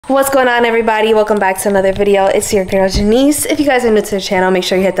What's going on, everybody? Welcome back to another video. It's your girl Janiece. If you guys are new to the channel, make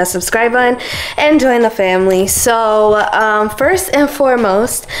sure you hit that subscribe button and join the family. So first and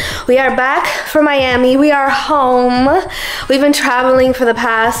foremost, we are back from Miami. We are home. We've been traveling for the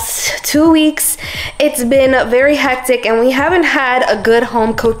past 2 weeks. It's been very hectic and we haven't had a good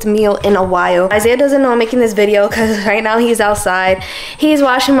home cooked meal in a while. Isaiah doesn't know I'm making this video because right now he's outside. He's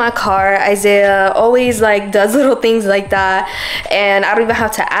washing my car. Isaiah always does little things like that, and I don't even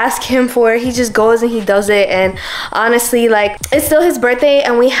have to ask him for it. He just goes and he does it. And honestly, it's still his birthday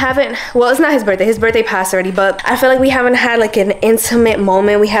and we haven't, well, it's not his birthday passed already, but I feel like we haven't had an intimate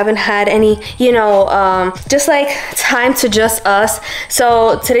moment. We haven't had any, just time to just us.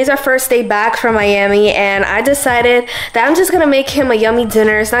 So today's our first day back from Miami and I decided that I'm just gonna make him a yummy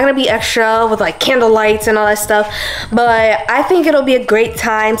dinner. It's not gonna be extra with candle lights and all that stuff, but I think it'll be a great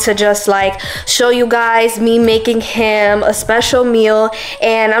time to just show you guys me making him a special meal.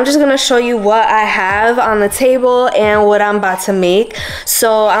 And I'm just gonna show you what I have on the table and what I'm about to make.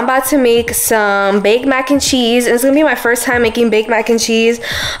 So I'm about to make some baked mac and cheese. It's gonna be my first time making baked mac and cheese.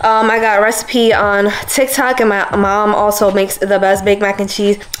 I got a recipe on TikTok and my mom also makes the best baked mac and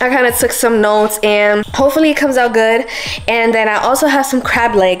cheese. I kind of took some notes and hopefully it comes out good. And then I also have some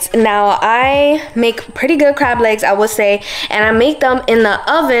crab legs. Now I make pretty good crab legs, I would say, and I make them in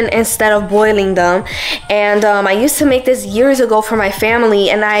the oven instead of boiling them. And I used to make this years ago for my family,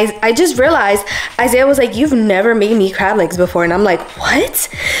 and I just realized Isaiah was like, "You've never made me crab legs before," and I'm like, "What?"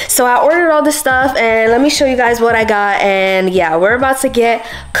 So I ordered all this stuff and let me show you guys what I got. And yeah, we're about to get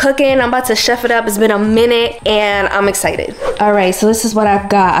cooking. I'm about to chef it up. It's been a minute and I'm excited. All right, so this is what I've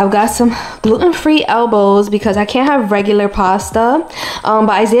got. I've got some gluten-free elbows because I can't have regular pasta, but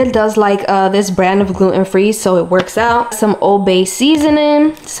Isaiah does like this brand of gluten-free, so it works out. Some Old Bay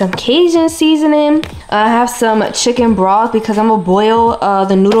seasoning, some Cajun seasoning. I have some chicken broth because I'm gonna boil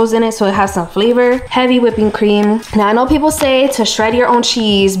the noodles in it so it has some flavor. Heavy whipping cream. Now I know people say to shred your own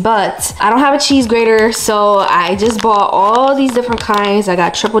cheese, but I don't have a cheese grater, so I just bought all these different kinds. I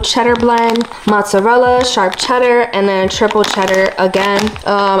got triple cheddar blend, mozzarella, sharp cheddar, and then triple cheddar again.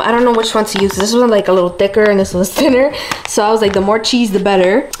 I don't know which one to use. This one a little thicker and this one's thinner, so I was like, the more cheese the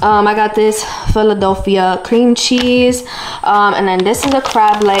better. I got this Philadelphia cream cheese, and then this is the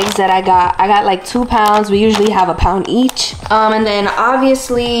crab legs that I got. I got 2 pounds. We usually have a pound each. And then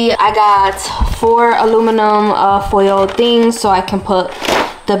obviously I got 4 aluminum foil things so I can put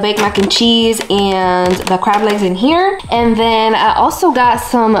the baked mac and cheese and the crab legs in here. And then I also got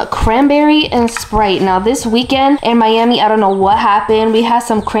some cranberry and Sprite. Now this weekend in Miami, I don't know what happened. We had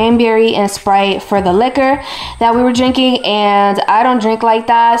some cranberry and Sprite for the liquor that we were drinking, and I don't drink like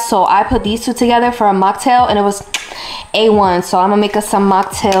that, so I put these two together for a mocktail and it was A1. So I'm gonna make us some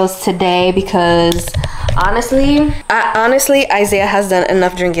mocktails today because honestly Isaiah has done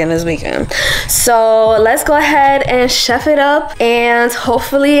enough drinking this weekend. So let's go ahead and chef it up, and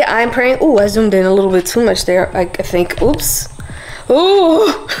hopefully, I'm praying. Ooh, I zoomed in a little bit too much there, I think. Oops. Ooh.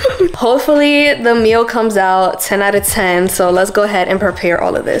 Hopefully the meal comes out 10 out of 10. So let's go ahead and prepare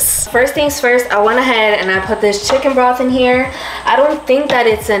all of this. First things first, I went ahead and I put this chicken broth in here. I don't think that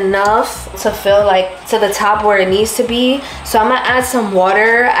it's enough to fill to the top where it needs to be, so I'm gonna add some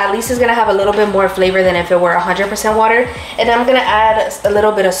water. At least it's gonna have a little bit more flavor than if it were 100% water. And I'm gonna add a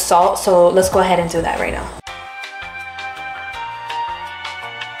little bit of salt, so let's go ahead and do that right now.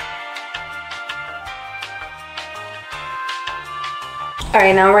 All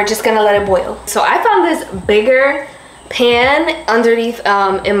right, now we're just gonna let it boil. So I found this bigger pan underneath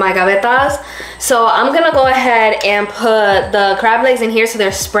in my gavetas. So I'm gonna go ahead and put the crab legs in here so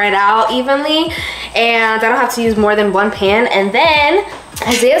they're spread out evenly, and I don't have to use more than one pan. And then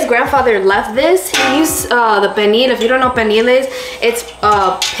Isaiah's grandfather left this. He used the pernil. If you don't know what pernil is, it's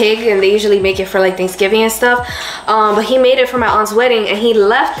pig, and they usually make it for Thanksgiving and stuff. But he made it for my aunt's wedding, and he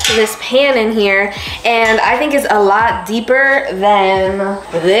left this pan in here, and I think it's a lot deeper than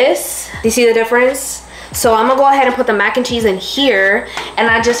this. Do you see the difference? So I'm gonna go ahead and put the mac and cheese in here, and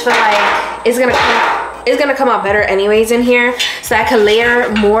I just feel like it's gonna come out better anyways in here, so I can layer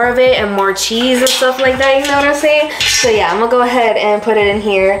more of it and more cheese and stuff like that, you know what I'm saying? So yeah, I'm gonna go ahead and put it in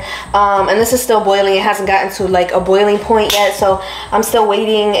here. And this is still boiling. It hasn't gotten to a boiling point yet, so I'm still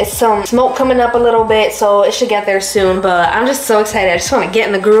waiting. It's some smoke coming up a little bit, so it should get there soon. But I'm just so excited. I just want to get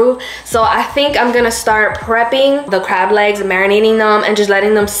in the groove. So I think I'm gonna start prepping the crab legs, marinating them, and just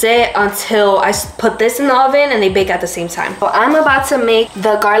letting them sit until I put this in the oven and they bake at the same time. So I'm about to make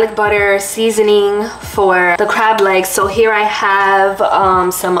the garlic butter seasoning for the crab legs. So here I have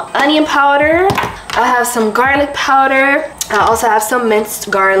some onion powder, I have some garlic powder, I also have some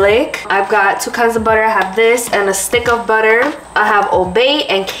minced garlic. I've got 2 kinds of butter. I have this and a stick of butter. I have Old Bay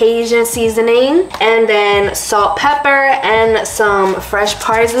and Cajun seasoning, and then salt, pepper, and some fresh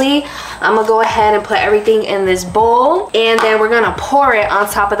parsley. I'm gonna go ahead and put everything in this bowl, and then we're gonna pour it on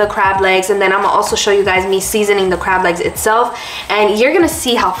top of the crab legs, and then I'm gonna also show you guys me seasoning the crab legs itself, and you're gonna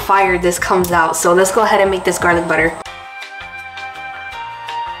see how fire this comes out. So let's go ahead and make this garlic butter.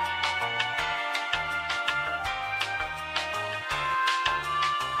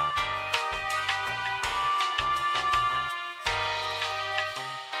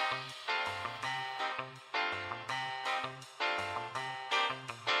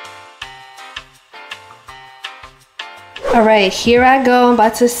 All right, here I go. I'm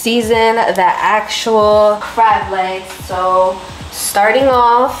about to season the actual crab legs. So starting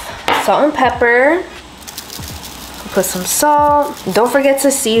off, salt and pepper. Put some salt. Don't forget to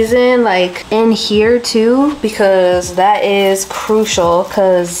season like in here too, because that is crucial,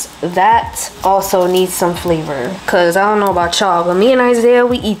 because that also needs some flavor. Because I don't know about y'all, but me and Isaiah,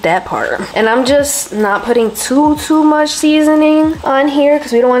 we eat that part. And I'm just not putting too much seasoning on here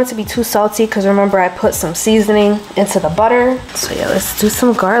because we don't want it to be too salty, because remember I put some seasoning into the butter. So yeah, let's do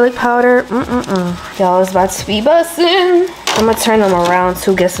some garlic powder. Y'all, it's about to be bussin'. I'm gonna turn them around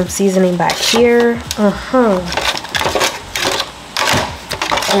to get some seasoning back here.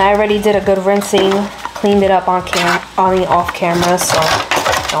 And I already did a good rinsing, cleaned it up on off camera, so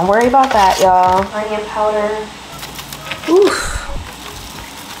don't worry about that, y'all. Onion powder. Oof.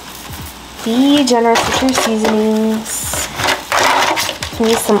 Be generous with your seasonings.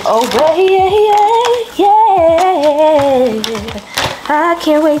 Need some I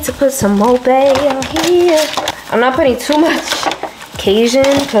can't wait to put some Old Bay on here. I'm not putting too much Cajun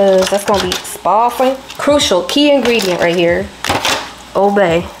because that's gonna be sparkling. Crucial key ingredient right here. Old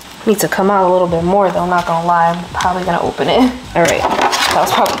Bay. Needs to come out a little bit more though, not gonna lie. I'm probably gonna open it. Alright, that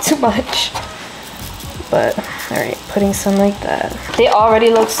was probably too much. But, alright, putting some like that. They already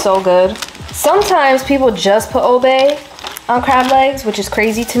look so good. Sometimes people just put Old Bay on crab legs, which is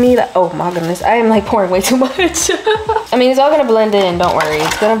crazy to me. That, oh my goodness, I am like pouring way too much. I mean, it's all gonna blend in, don't worry.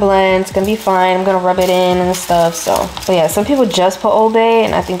 It's gonna blend, it's gonna be fine. I'm gonna rub it in and stuff, so. But yeah, some people just put Old Bay,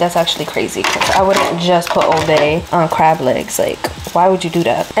 and I think that's actually crazy, because I wouldn't just put Old Bay on crab legs. Like, why would you do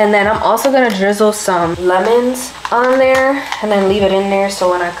that? And then I'm also gonna drizzle some lemons on there, and then leave it in there, so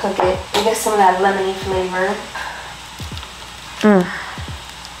when I cook it, you get some of that lemony flavor.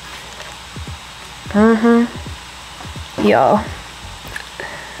 Y'all,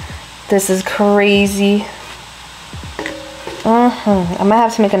 this is crazy. I'm gonna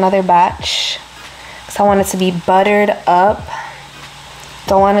have to make another batch because I want it to be buttered up.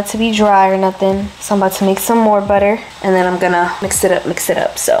 Don't want it to be dry or nothing. So I'm about to make some more butter, and then I'm gonna mix it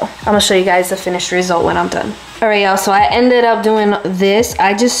up. So I'm gonna show you guys the finished result when I'm done. All right, y'all, so I ended up doing this.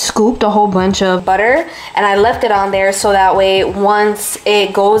 I just scooped a whole bunch of butter and I left it on there so that way once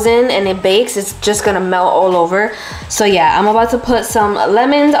it goes in and it bakes, it's just gonna melt all over. So yeah, I'm about to put some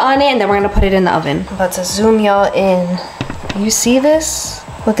lemons on it, and then we're gonna put it in the oven. I'm about to zoom y'all in. You see this?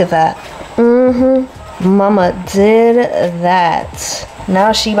 Look at that. Mama did that.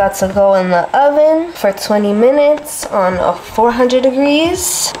 Now she about to go in the oven for 20 minutes on a 400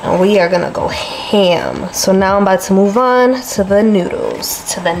 degrees. And we are gonna go ham. So now I'm about to move on to the noodles,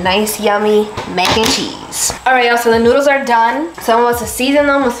 to the nice yummy mac and cheese. All right, y'all, so the noodles are done. So I'm about to season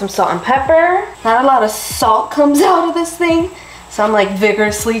them with some salt and pepper. Not a lot of salt comes out of this thing, so I'm like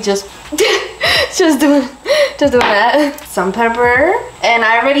vigorously just doing that. Some pepper. And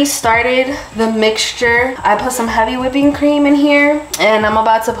I already started the mixture. I put some heavy whipping cream in here, and I'm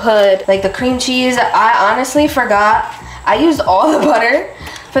about to put like the cream cheese. I honestly forgot I used all the butter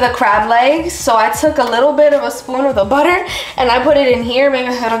for the crab legs, so I took a little bit of a spoon of the butter and I put it in here. Maybe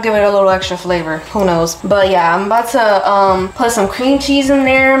that'll give it a little extra flavor, who knows. But yeah, I'm about to put some cream cheese in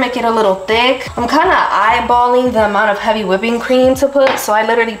there, make it a little thick. I'm kind of eyeballing the amount of heavy whipping cream to put, so I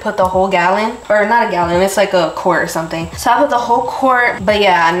literally put the whole gallon, or not a gallon, it's like a quart or something. So I put the whole quart. But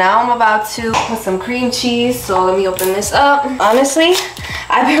yeah, now I'm about to put some cream cheese, so let me open this up. Honestly,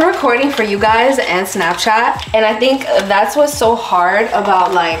 I've been recording for you guys and Snapchat, and I think that's what's so hard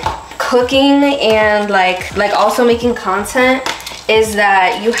about like cooking and like also making content, is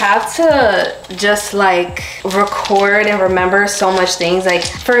that you have to just like record and remember so much things. Like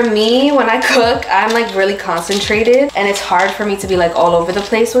for me, when I cook, I'm like really concentrated, and it's hard for me to be like all over the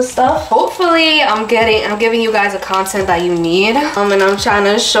place with stuff. Hopefully I'm giving you guys the content that you need, and I'm trying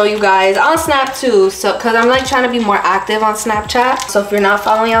to show you guys on Snap too, so because I'm like trying to be more active on Snapchat. So if you're not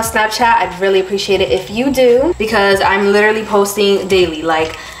following on Snapchat, I'd really appreciate it if you do, because I'm literally posting daily.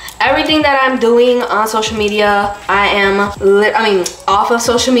 Like everything that I'm doing on social media, I am off of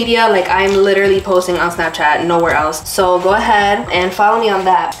social media, like I'm literally posting on Snapchat, nowhere else. So go ahead and follow me on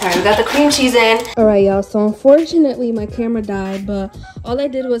that. All right, we got the cream cheese in. All right, y'all, so unfortunately my camera died, but all I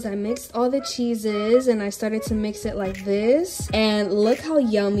did was I mixed all the cheeses and I started to mix it like this. And look how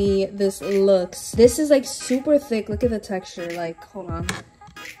yummy this looks. This is like super thick. Look at the texture. Like, hold on.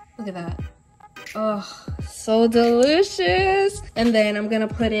 Look at that. Oh, so delicious. And then I'm gonna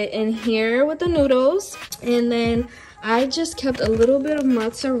put it in here with the noodles. And then I just kept a little bit of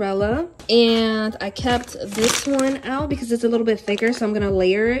mozzarella and I kept this one out because it's a little bit thicker, so I'm gonna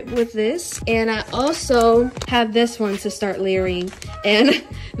layer it with this. And I also have this one to start layering, and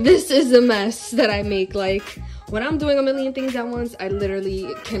this is a mess that I make. Like, when I'm doing a million things at once, I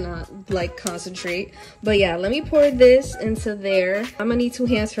literally cannot like concentrate. But yeah, let me pour this into there. I'm gonna need 2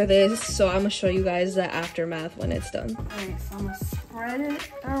 hands for this, so I'm gonna show you guys the aftermath when it's done. All right, so I'm gonna spread it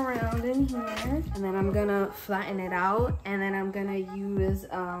around in here, and then I'm gonna flatten it out, and then I'm gonna use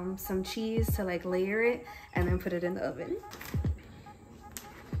some cheese to like layer it, and then put it in the oven.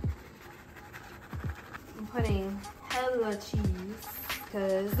 I'm putting hella cheese,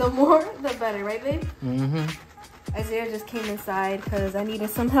 because the more the better, right babe? Mm-hmm. Isaiah just came inside because I needed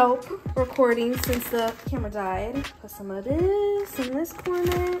some help recording since the camera died. Put some of this in this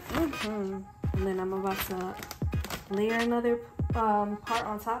corner. And then I'm about to layer another part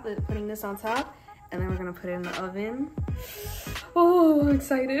on top, putting this on top. And then we're gonna put it in the oven. Oh, I'm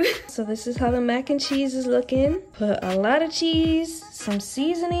excited. So this is how the mac and cheese is looking. Put a lot of cheese, some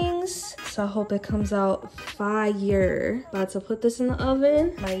seasonings. So I hope it comes out fire. About to put this in the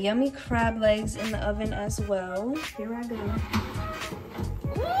oven. My yummy crab legs in the oven as well. Here I go.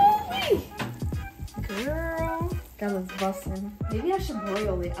 Ooh-wee. Girl, that looks busting. Maybe I should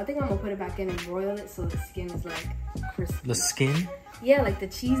broil it. I think I'm gonna put it back in and broil it so the skin is like crispy. The skin? Yeah, like the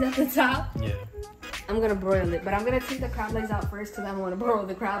cheese at the top. Yeah. I'm gonna broil it, but I'm gonna take the crab legs out first because I don't want to broil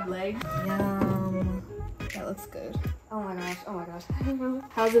the crab leg. Yum. That looks good. Oh my gosh, oh my gosh.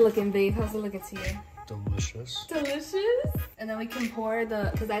 How's it looking, babe? How's it looking to you? Delicious. Delicious? And then we can pour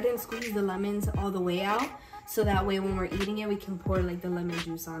because I didn't squeeze the lemons all the way out. So that way when we're eating it, we can pour like the lemon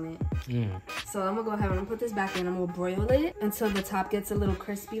juice on it. So I'm gonna go ahead and put this back in. I'm gonna broil it until the top gets a little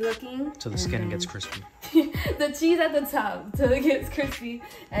crispy looking. So the skin gets crispy. The cheese at the top till it gets crispy.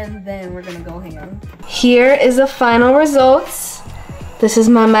 And then we're gonna go ham. Here is the final results. This is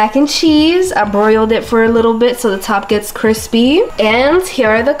my mac and cheese. I broiled it for a little bit so the top gets crispy. And here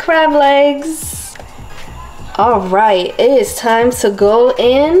are the crab legs. All right, it is time to go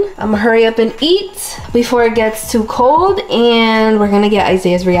in. I'm gonna hurry up and eat before it gets too cold, and we're gonna get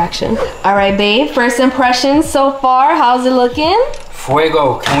Isaiah's reaction. All right, babe, first impressions so far. How's it looking?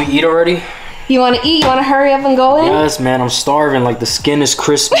 Fuego, can we eat already? You wanna eat? You wanna hurry up and go in? Yes, man, I'm starving. Like, the skin is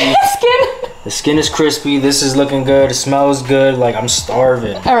crispy. The skin is crispy. This is looking good. It smells good. Like, I'm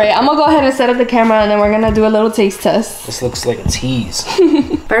starving. All right, I'm gonna go ahead and set up the camera, and then we're gonna do a little taste test. This looks like a tease.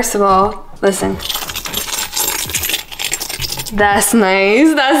 First of all, listen. That's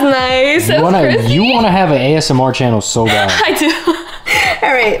nice. That's nice. You wanna have an ASMR channel so bad. I do.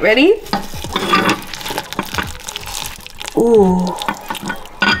 All right, ready? Ooh.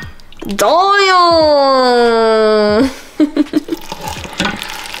 Damn.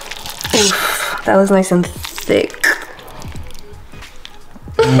 That was nice and thick.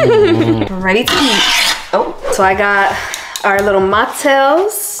 Ready to eat. Oh, so I got our little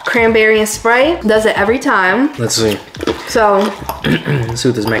mocktails, cranberry and Sprite. Does it every time. Let's see. So, let's see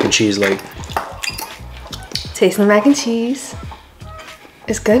what this mac and cheese like. Tasting the mac and cheese.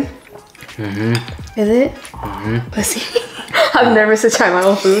 It's good. Is it? Let's see. I've never to try my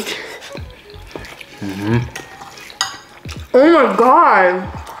own food. Oh my god!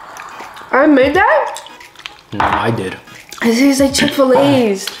 I made that? No, I did. It tastes like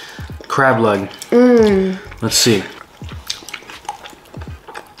Chick-fil-A's. Crab leg. Let's see.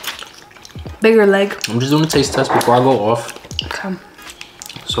 Bigger leg. I'm just doing a taste test before I go off. Okay.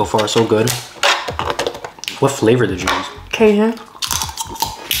 So far, so good. What flavor did you use? Cajun.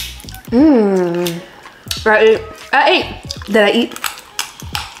 I ate. Did I eat?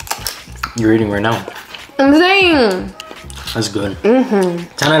 You're eating right now. I'm saying. That's good. 10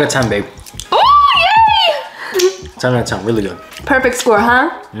 out of 10, babe. Oh, yay! 10 out of 10, really good. Perfect score, huh?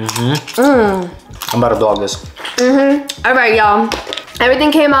 I'm about to dog this. All right, y'all.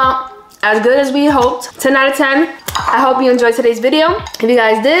 Everything came out as good as we hoped. 10 out of 10. I hope you enjoyed today's video. If you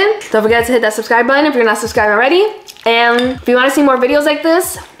guys did, don't forget to hit that subscribe button if you're not subscribed already. And if you want to see more videos like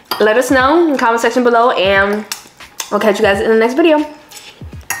this, let us know in the comment section below, and I'll catch you guys in the next video.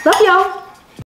 Love y'all.